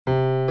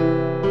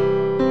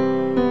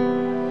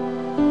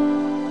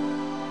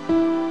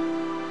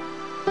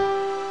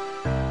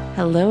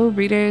Hello,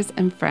 readers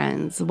and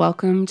friends.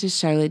 Welcome to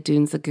Charlotte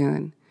Dunes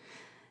Lagoon.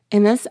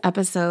 In this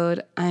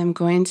episode, I'm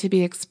going to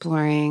be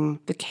exploring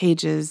the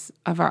cages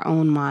of our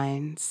own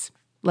minds.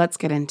 Let's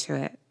get into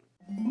it.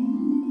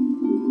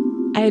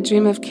 I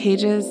dream of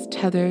cages,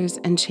 tethers,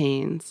 and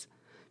chains,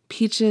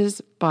 peaches,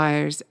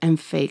 bars, and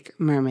fake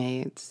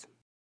mermaids.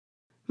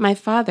 My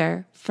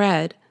father,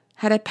 Fred,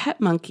 had a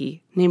pet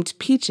monkey named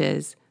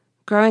Peaches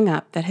growing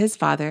up that his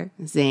father,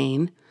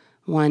 Zane,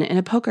 won in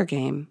a poker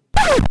game.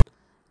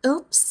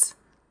 Oops,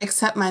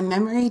 except my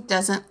memory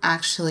doesn't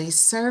actually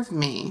serve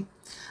me.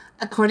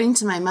 According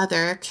to my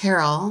mother,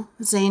 Carol,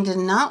 Zane did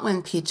not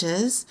win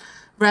Peaches.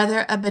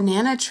 Rather, a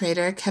banana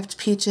trader kept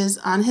Peaches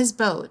on his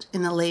boat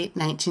in the late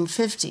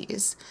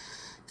 1950s.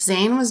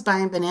 Zane was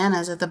buying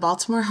bananas at the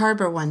Baltimore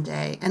Harbor one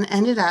day and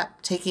ended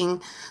up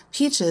taking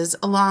Peaches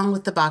along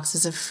with the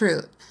boxes of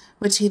fruit,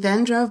 which he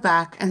then drove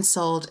back and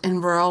sold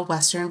in rural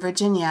Western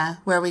Virginia,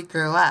 where we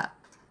grew up.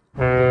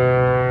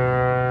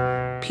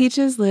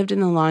 Peaches lived in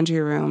the laundry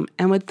room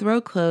and would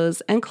throw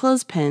clothes and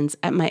clothespins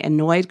at my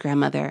annoyed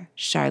grandmother,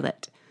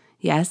 Charlotte.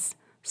 Yes,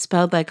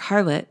 spelled like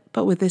harlot,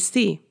 but with a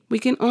C. We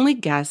can only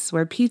guess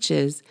where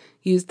Peaches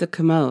used the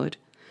commode.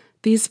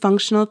 These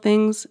functional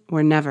things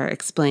were never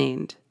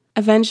explained.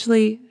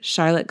 Eventually,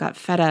 Charlotte got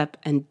fed up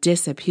and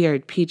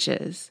disappeared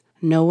Peaches.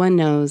 No one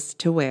knows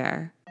to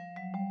where.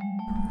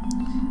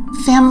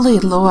 Family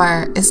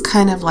lore is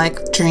kind of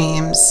like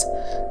dreams.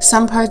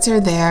 Some parts are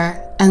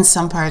there and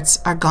some parts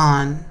are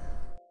gone.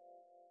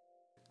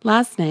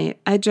 Last night,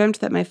 I dreamt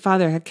that my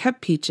father had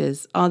kept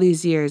Peaches all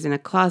these years in a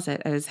closet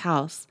at his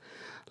house,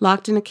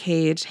 locked in a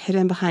cage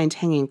hidden behind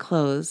hanging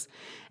clothes,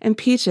 and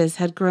Peaches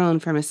had grown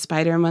from a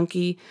spider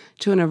monkey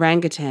to an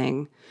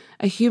orangutan,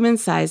 a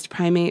human-sized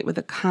primate with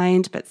a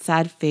kind but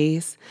sad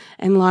face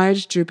and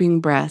large drooping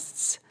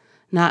breasts,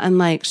 not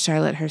unlike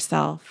Charlotte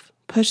herself.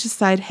 Push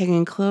aside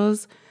hanging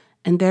clothes,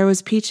 and there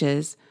was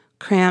Peaches,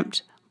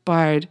 cramped,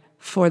 barred,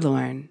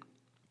 forlorn.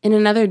 In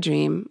another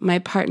dream, my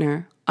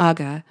partner,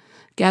 Aga,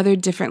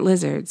 gathered different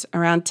lizards,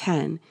 around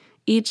 10,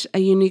 each a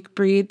unique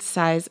breed,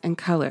 size, and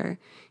color.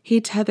 He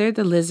tethered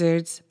the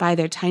lizards by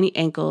their tiny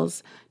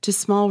ankles to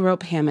small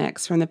rope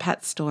hammocks from the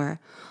pet store,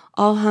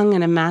 all hung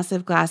in a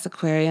massive glass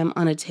aquarium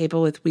on a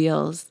table with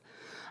wheels.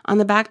 On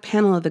the back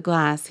panel of the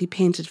glass, he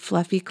painted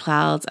fluffy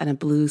clouds and a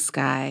blue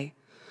sky.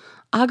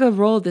 Aga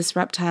rolled this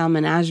reptile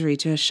menagerie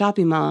to a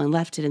shopping mall and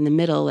left it in the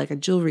middle like a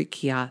jewelry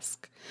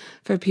kiosk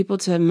for people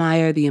to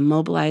admire the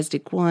immobilized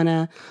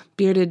iguana,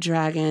 bearded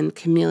dragon,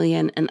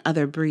 chameleon, and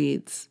other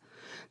breeds.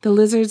 The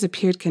lizards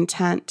appeared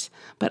content,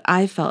 but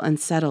I felt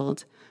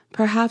unsettled.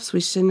 Perhaps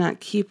we should not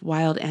keep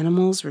wild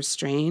animals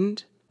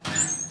restrained.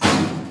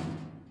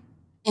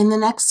 In the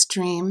next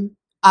dream,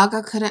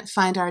 Aga couldn't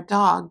find our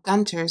dog,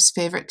 Gunter's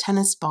favorite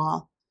tennis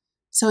ball,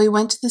 so he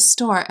went to the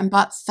store and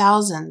bought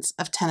thousands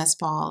of tennis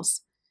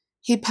balls.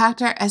 He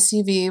packed our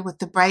SUV with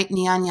the bright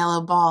neon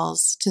yellow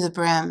balls to the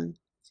brim.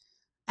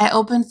 I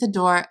opened the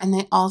door and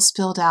they all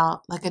spilled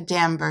out like a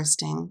dam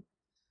bursting.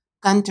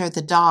 Gunter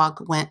the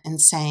dog went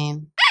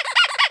insane.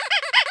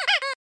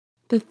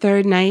 The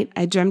third night,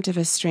 I dreamt of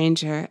a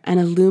stranger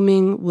and a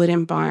looming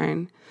wooden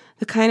barn,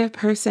 the kind of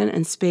person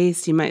and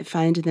space you might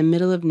find in the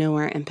middle of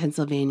nowhere in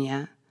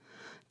Pennsylvania.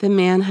 The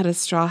man had a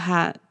straw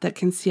hat that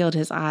concealed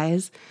his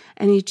eyes,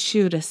 and he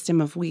chewed a stem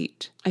of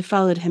wheat. I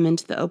followed him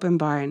into the open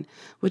barn,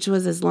 which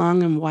was as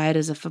long and wide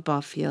as a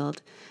football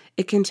field.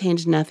 It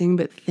contained nothing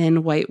but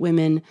thin white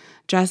women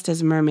dressed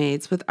as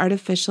mermaids with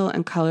artificial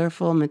and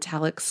colorful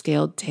metallic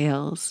scaled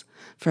tails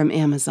from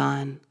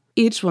Amazon.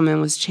 Each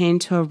woman was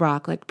chained to a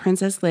rock like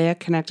Princess Leia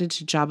connected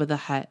to Jabba the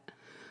Hutt.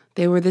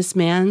 They were this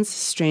man's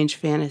strange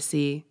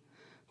fantasy.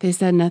 They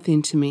said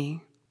nothing to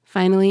me.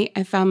 Finally,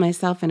 I found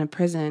myself in a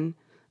prison.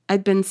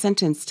 I'd been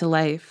sentenced to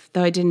life,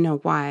 though I didn't know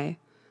why.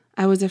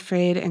 I was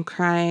afraid and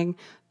crying,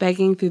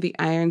 begging through the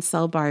iron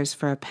cell bars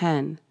for a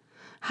pen.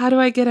 "How do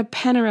I get a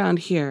pen around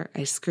here?"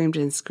 I screamed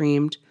and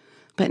screamed,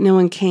 but no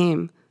one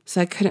came,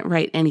 so I couldn't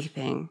write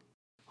anything.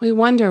 We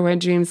wonder where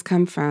dreams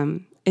come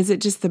from. Is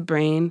it just the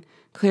brain,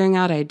 clearing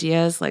out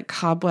ideas like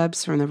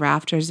cobwebs from the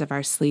rafters of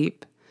our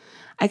sleep?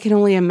 I can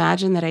only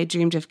imagine that I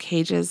dreamed of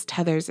cages,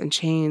 tethers, and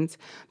chains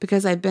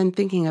because I've been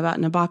thinking about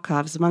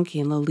Nabokov's monkey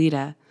in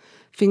Lolita,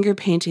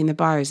 finger-painting the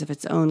bars of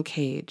its own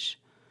cage.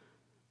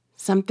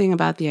 Something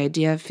about the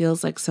idea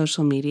feels like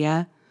social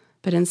media,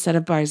 but instead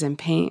of bars and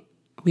paint,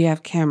 we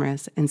have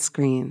cameras and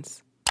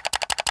screens.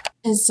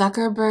 Is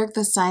Zuckerberg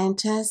the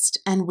scientist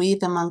and we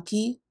the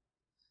monkey?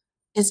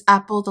 Is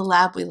Apple the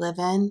lab we live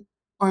in?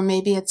 Or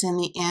maybe it's in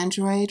the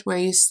Android where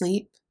you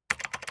sleep?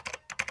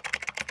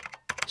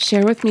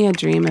 Share with me a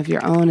dream of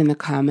your own in the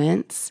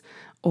comments.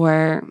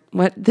 Or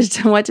what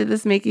did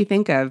this make you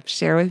think of?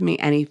 Share with me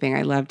anything.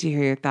 I'd love to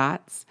hear your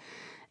thoughts.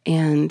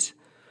 And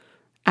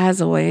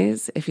as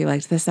always, if you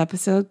liked this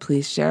episode,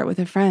 please share it with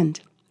a friend.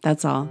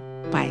 That's all.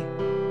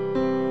 Bye.